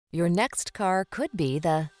Your next car could be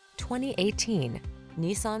the 2018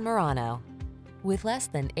 Nissan Murano. With less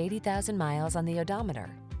than 80,000 miles on the odometer,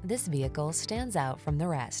 this vehicle stands out from the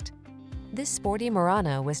rest. This sporty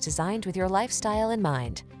Murano was designed with your lifestyle in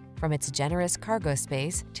mind. From its generous cargo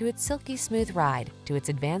space to its silky smooth ride to its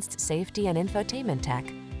advanced safety and infotainment tech,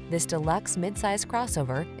 this deluxe midsize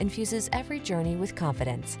crossover infuses every journey with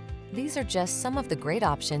confidence. These are just some of the great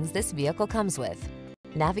options this vehicle comes with: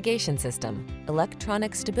 navigation system,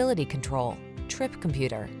 electronic stability control, trip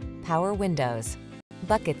computer, power windows,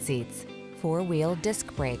 bucket seats, four-wheel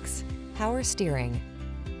disc brakes, power steering.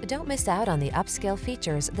 Don't miss out on the upscale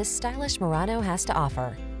features this stylish Murano has to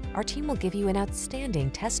offer. Our team will give you an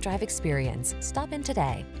outstanding test drive experience. Stop in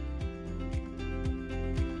today.